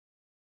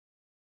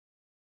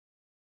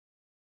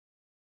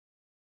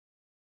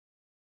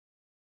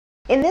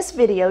In this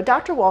video,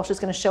 Dr. Walsh is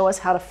going to show us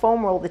how to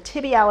foam roll the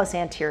tibialis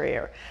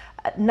anterior,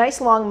 a nice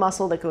long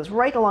muscle that goes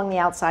right along the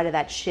outside of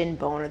that shin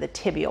bone or the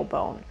tibial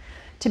bone.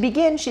 To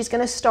begin, she's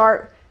going to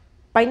start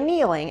by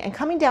kneeling and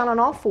coming down on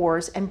all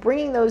fours and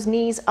bringing those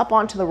knees up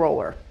onto the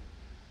roller.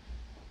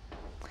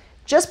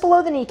 Just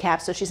below the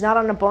kneecap, so she's not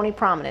on a bony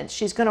prominence,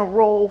 she's going to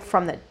roll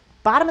from the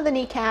bottom of the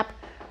kneecap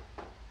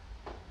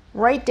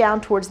right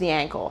down towards the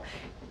ankle.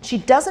 She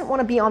doesn't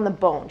want to be on the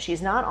bone.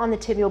 She's not on the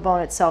tibial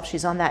bone itself.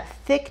 She's on that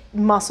thick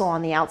muscle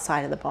on the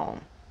outside of the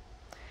bone.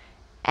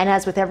 And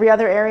as with every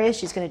other area,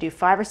 she's going to do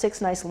 5 or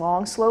 6 nice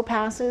long, slow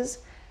passes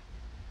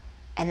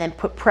and then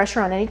put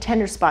pressure on any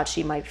tender spots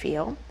she might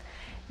feel.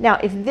 Now,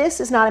 if this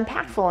is not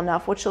impactful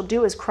enough, what she'll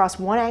do is cross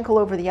one ankle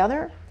over the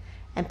other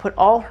and put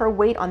all her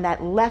weight on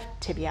that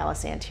left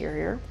tibialis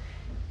anterior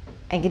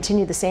and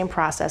continue the same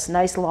process.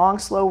 Nice long,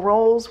 slow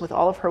rolls with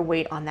all of her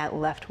weight on that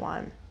left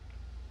one.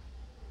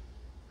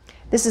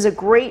 This is a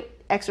great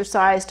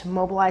exercise to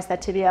mobilize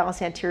that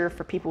tibialis anterior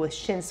for people with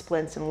shin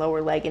splints and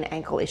lower leg and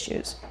ankle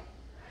issues.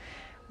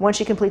 Once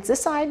she completes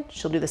this side,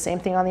 she'll do the same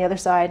thing on the other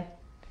side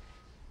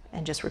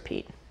and just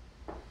repeat.